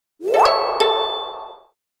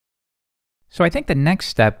So I think the next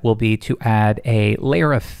step will be to add a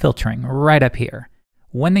layer of filtering right up here.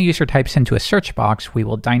 When the user types into a search box, we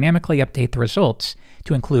will dynamically update the results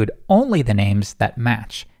to include only the names that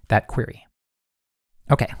match that query.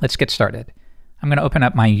 Okay, let's get started. I'm going to open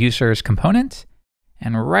up my users component,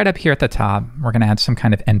 and right up here at the top, we're going to add some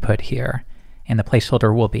kind of input here, and the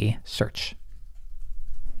placeholder will be search.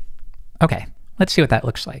 Okay, let's see what that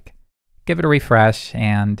looks like. Give it a refresh,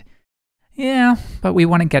 and yeah, but we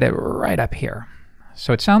want to get it right up here.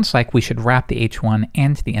 So it sounds like we should wrap the h1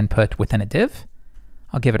 and the input within a div.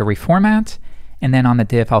 I'll give it a reformat, and then on the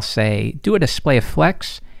div I'll say do a display of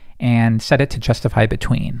flex and set it to justify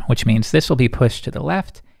between, which means this will be pushed to the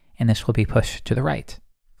left and this will be pushed to the right.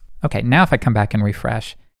 Okay, now if I come back and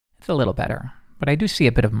refresh, it's a little better, but I do see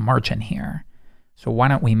a bit of margin here. So why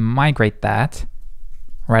don't we migrate that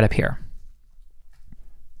right up here.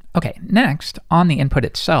 Okay, next, on the input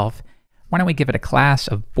itself, why don't we give it a class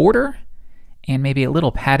of border and maybe a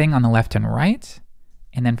little padding on the left and right.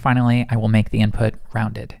 And then finally, I will make the input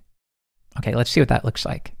rounded. Okay, let's see what that looks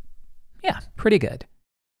like. Yeah, pretty good.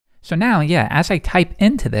 So now, yeah, as I type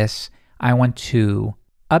into this, I want to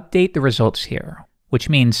update the results here, which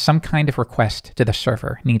means some kind of request to the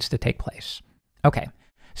server needs to take place. Okay,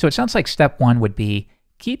 so it sounds like step one would be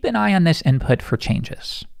keep an eye on this input for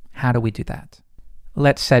changes. How do we do that?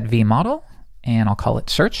 Let's set vModel, and I'll call it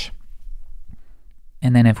search.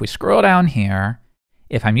 And then if we scroll down here,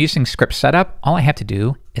 if I'm using script setup, all I have to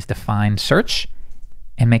do is define search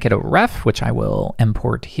and make it a ref, which I will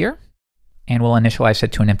import here, and we'll initialize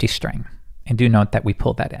it to an empty string. And do note that we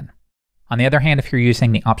pulled that in. On the other hand, if you're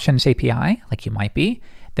using the options API, like you might be,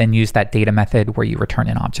 then use that data method where you return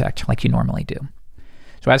an object like you normally do.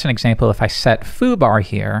 So as an example, if I set foobar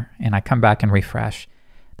here and I come back and refresh,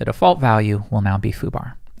 the default value will now be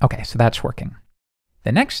foobar. Okay, so that's working.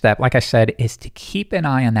 The next step, like I said, is to keep an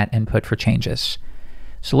eye on that input for changes.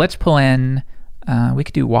 So let's pull in, we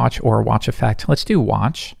could do watch or watch effect. Let's do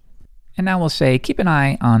watch. And now we'll say, keep an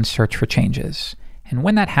eye on search for changes. And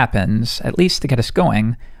when that happens, at least to get us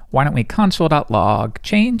going, why don't we console.log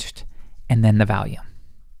changed and then the value.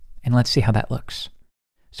 And let's see how that looks.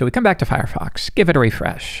 So we come back to Firefox, give it a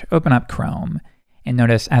refresh, open up Chrome, and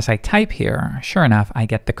notice as I type here, sure enough, I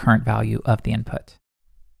get the current value of the input.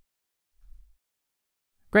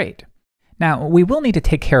 Great. Now, we will need to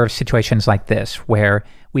take care of situations like this where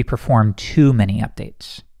we perform too many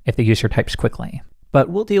updates if the user types quickly, but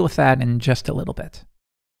we'll deal with that in just a little bit.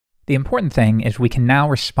 The important thing is we can now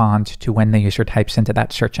respond to when the user types into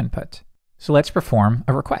that search input. So let's perform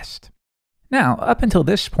a request. Now, up until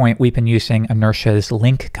this point, we've been using Inertia's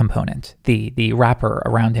link component, the wrapper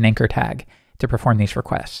around an anchor tag, to perform these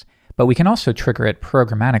requests. But we can also trigger it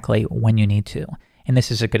programmatically when you need to, and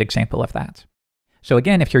this is a good example of that. So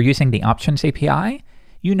again, if you're using the options API,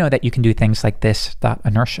 you know that you can do things like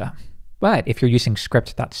this.inertia. But if you're using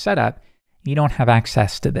script.setup, you don't have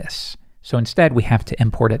access to this. So instead, we have to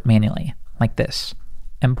import it manually, like this.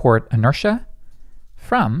 Import inertia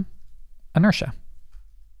from inertia.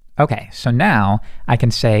 Okay, so now I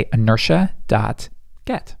can say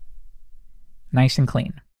inertia.get. Nice and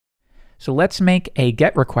clean. So let's make a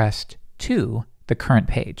GET request to the current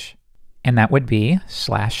page, and that would be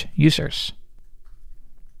 /users.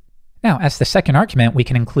 Now, as the second argument, we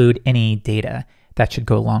can include any data that should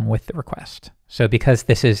go along with the request. So because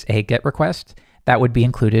this is a GET request, that would be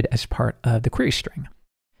included as part of the query string.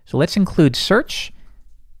 So let's include search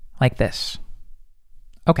like this.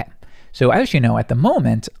 Okay, so as you know, at the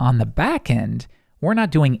moment, on the back end, we're not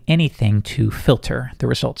doing anything to filter the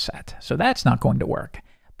result set. So that's not going to work.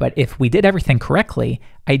 But if we did everything correctly,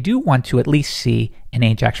 I do want to at least see an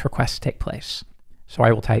AJAX request take place. So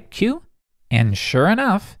I will type Q, and sure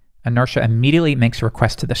enough, Inertia immediately makes a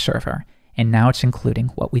request to the server, and now it's including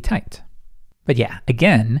what we typed. But yeah,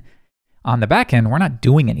 again, on the back end, we're not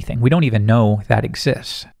doing anything. We don't even know that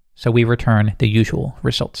exists. So we return the usual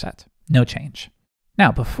result set. No change.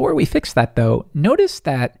 Now, before we fix that though, notice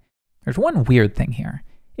that there's one weird thing here.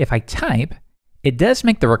 If I type, it does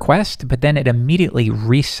make the request, but then it immediately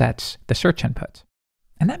resets the search input.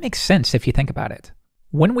 And that makes sense if you think about it.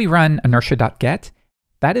 When we run inertia.get,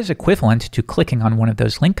 that is equivalent to clicking on one of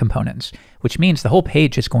those link components, which means the whole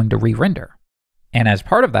page is going to re-render. And as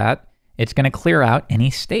part of that, it's going to clear out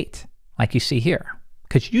any state, like you see here,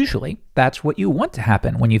 because usually that's what you want to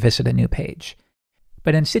happen when you visit a new page.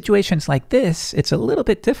 But in situations like this, it's a little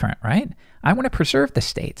bit different, right? I want to preserve the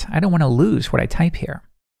state. I don't want to lose what I type here.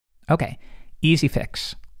 Okay, easy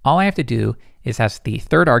fix. All I have to do is, as the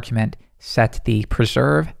third argument, set the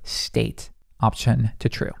preserve state option to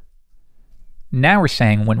true. Now we're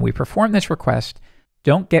saying when we perform this request,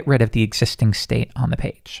 don't get rid of the existing state on the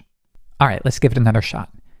page. All right, let's give it another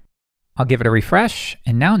shot. I'll give it a refresh,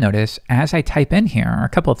 and now notice as I type in here are a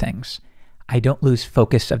couple of things. I don't lose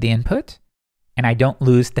focus of the input, and I don't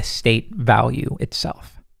lose the state value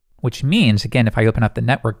itself, which means, again, if I open up the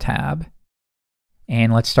network tab,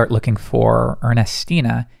 and let's start looking for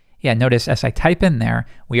Ernestina, yeah, notice as I type in there,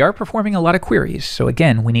 we are performing a lot of queries, so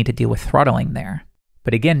again, we need to deal with throttling there.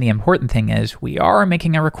 But again, the important thing is we are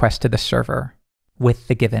making a request to the server with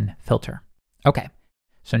the given filter. Okay,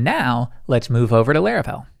 so now let's move over to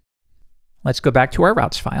Laravel. Let's go back to our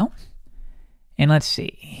routes file. And let's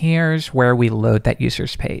see, here's where we load that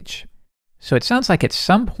user's page. So it sounds like at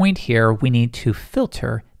some point here, we need to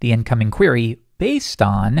filter the incoming query based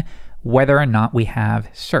on whether or not we have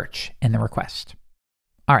search in the request.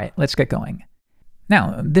 All right, let's get going.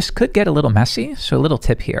 Now, this could get a little messy, so a little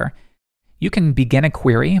tip here. You can begin a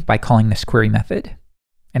query by calling this query method,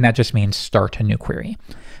 and that just means start a new query.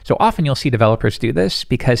 So often you'll see developers do this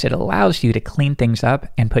because it allows you to clean things up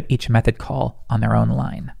and put each method call on their own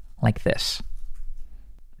line, like this.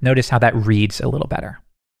 Notice how that reads a little better.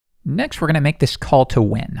 Next, we're going to make this call to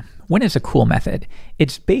when. When is a cool method.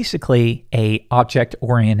 It's basically a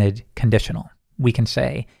object-oriented conditional. We can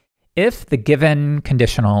say, if the given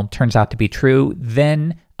conditional turns out to be true,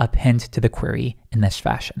 then append to the query in this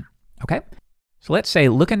fashion. Okay? So let's say,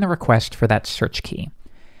 look in the request for that search key.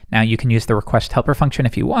 Now you can use the request helper function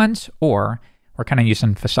if you want, or we're kind of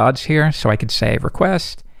using facades here, so I could say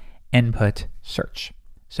request input search.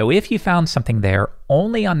 So if you found something there,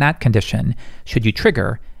 only on that condition should you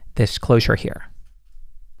trigger this closure here.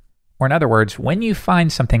 Or in other words, when you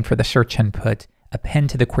find something for the search input, append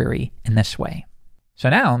to the query in this way. So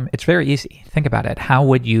now it's very easy. Think about it. How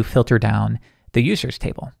would you filter down the users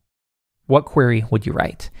table? What query would you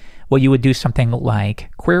write? Well, you would do something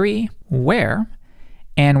like query where,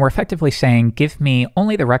 and we're effectively saying, give me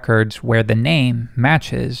only the records where the name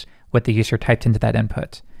matches what the user typed into that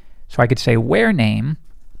input. So I could say where name,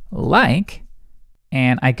 like,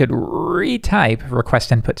 and I could retype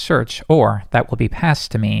request input search, or that will be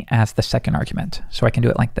passed to me as the second argument. So I can do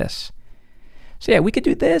it like this. So yeah, we could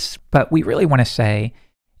do this, but we really want to say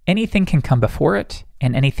anything can come before it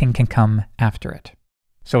and anything can come after it.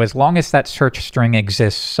 So as long as that search string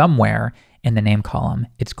exists somewhere in the name column,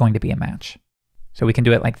 it's going to be a match. So we can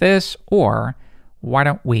do it like this, or why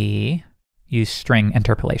don't we use string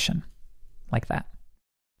interpolation like that?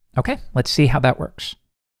 Okay, let's see how that works.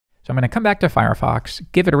 So I'm going to come back to Firefox,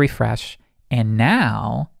 give it a refresh, and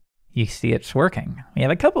now you see it's working. We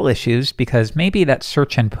have a couple issues because maybe that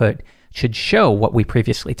search input should show what we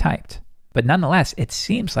previously typed. But nonetheless, it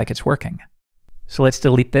seems like it's working. So let's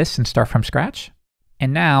delete this and start from scratch.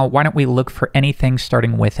 And now, why don't we look for anything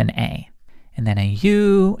starting with an A, and then a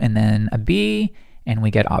U, and then a B, and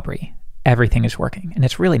we get Aubrey. Everything is working, and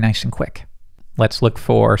it's really nice and quick. Let's look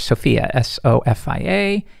for Sophia,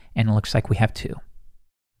 S-O-F-I-A, and it looks like we have 2.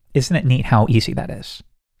 Isn't it neat how easy that is?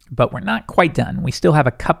 But we're not quite done. We still have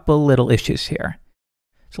a couple little issues here.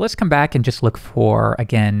 So let's come back and just look for,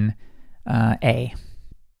 again, A.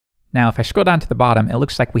 Now, if I scroll down to the bottom, it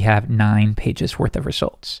looks like we have 9 pages worth of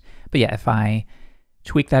results. But yeah, if I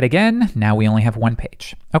tweak that again, now we only have 1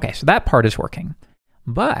 page. Okay, so that part is working.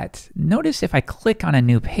 But notice if I click on a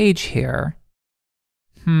new page here,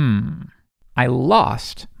 I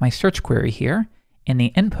lost my search query here, and the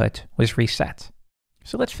input was reset.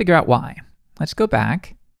 So let's figure out why. Let's go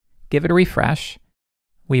back, give it a refresh.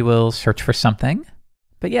 We will search for something.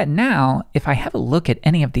 But yet now, if I have a look at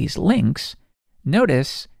any of these links,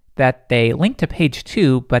 notice that they link to page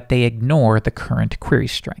 2, but they ignore the current query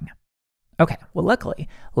string. Okay, well luckily,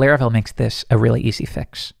 Laravel makes this a really easy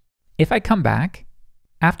fix. If I come back,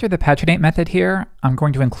 after the paginate method here, I'm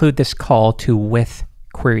going to include this call to with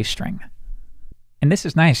query string. And this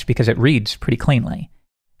is nice because it reads pretty cleanly.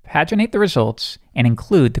 Paginate the results and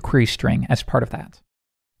include the query string as part of that.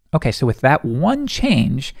 Okay, so with that one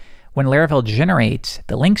change, when Laravel generates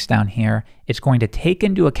the links down here, it's going to take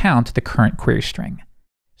into account the current query string.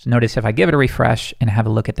 So notice if I give it a refresh and have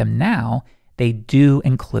a look at them now, they do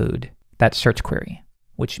include that search query,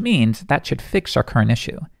 which means that should fix our current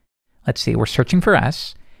issue. Let's see, we're searching for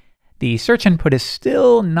S. The search input is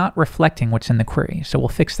still not reflecting what's in the query, so we'll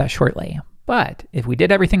fix that shortly. But if we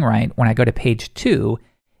did everything right, when I go to page 2,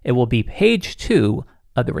 it will be page 2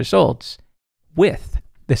 of the results with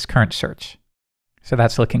this current search. So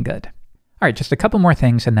that's looking good. All right, just a couple more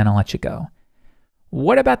things and then I'll let you go.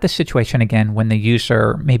 What about the situation again when the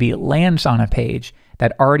user maybe lands on a page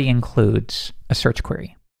that already includes a search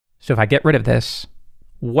query? So if I get rid of this,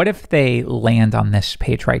 what if they land on this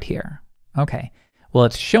page right here? Okay, well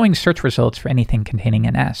it's showing search results for anything containing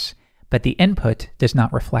an S, but the input does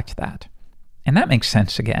not reflect that. And that makes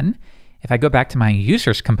sense again. if I go back to my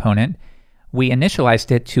users component, we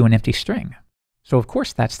initialized it to an empty string. So of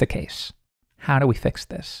course that's the case. How do we fix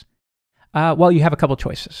this? Well, you have a couple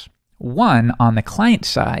choices. One, on the client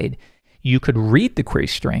side, you could read the query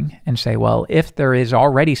string and say, well, if there is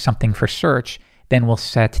already something for search, then we'll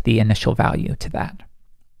set the initial value to that.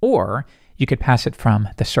 Or you could pass it from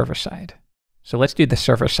the server side. So let's do the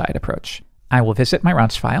server side approach. I will visit my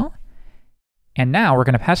routes file. And now we're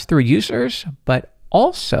going to pass through users, but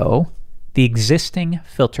also the existing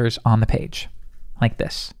filters on the page, like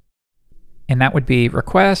this. And that would be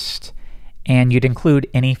request, and you'd include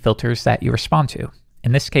any filters that you respond to.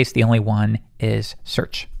 In this case, the only one is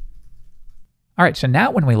search. All right, so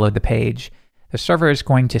now when we load the page, the server is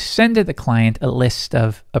going to send to the client a list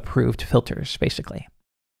of approved filters, basically.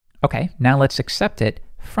 Okay, now let's accept it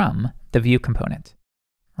from the view component.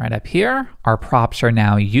 Right up here, our props are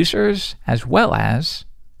now users as well as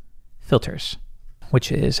filters,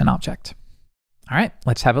 which is an object. All right,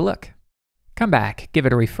 let's have a look. Come back, give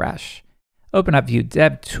it a refresh. Open up View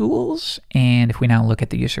Dev Tools, and if we now look at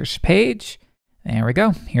the users page, there we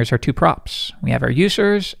go. Here's our two props. We have our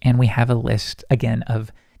users, and we have a list, again,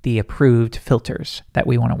 of the approved filters that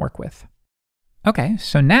we want to work with. Okay,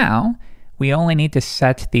 so now we only need to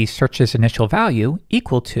set the search's initial value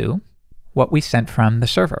equal to what we sent from the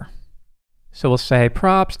server. So we'll say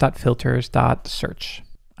props.filters.search.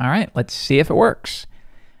 All right, let's see if it works.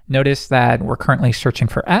 Notice that we're currently searching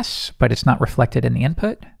for S, but it's not reflected in the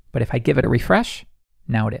input. But if I give it a refresh,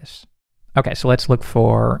 now it is. Okay, so let's look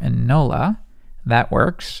for Enola. That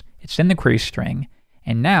works. It's in the query string.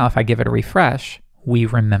 And now if I give it a refresh, we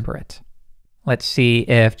remember it. Let's see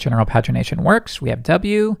if general pagination works. We have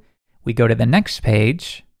W. We go to the next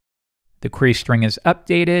page. The query string is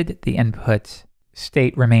updated. The input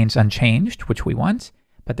state remains unchanged, which we want,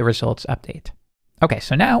 but the results update. Okay,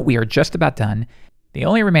 so now we are just about done. The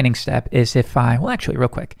only remaining step is if well, actually, real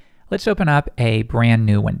quick, let's open up a brand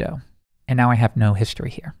new window. And now I have no history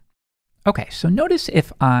here. Okay, so notice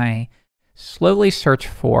if I slowly search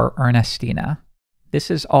for Ernestina,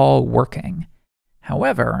 this is all working.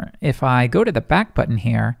 However, if I go to the back button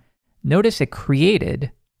here, notice it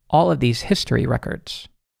created all of these history records.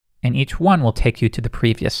 And each one will take you to the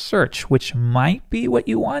previous search, which might be what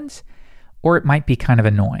you want, or it might be kind of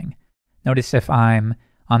annoying. Notice if I'm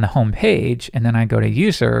on the home page and then I go to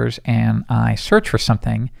users and I search for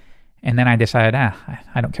something, and then I decide,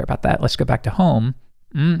 I don't care about that. Let's go back to home.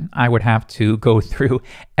 I would have to go through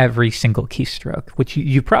every single keystroke, which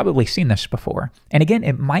you've probably seen this before. And again,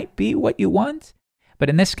 it might be what you want, but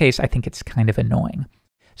in this case, I think it's kind of annoying.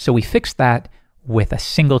 So we fixed that with a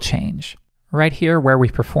single change. Right here where we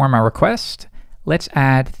perform our request, let's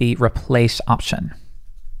add the replace option.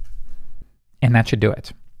 And that should do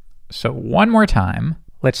it. So one more time,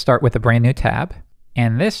 let's start with a brand new tab.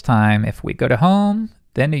 And this time, if we go to home,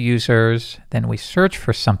 then to users, then we search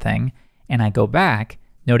for something, and I go back,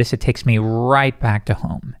 notice it takes me right back to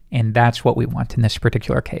home. And that's what we want in this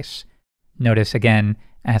particular case. Notice again,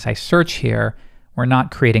 as I search here, we're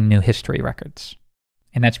not creating new history records.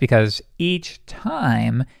 And that's because each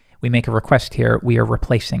time we make a request here, we are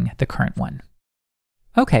replacing the current one.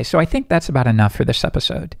 Okay, so I think that's about enough for this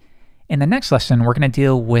episode. In the next lesson, we're going to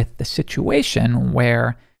deal with the situation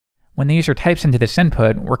where when the user types into this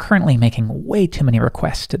input, we're currently making way too many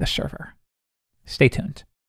requests to the server. Stay tuned.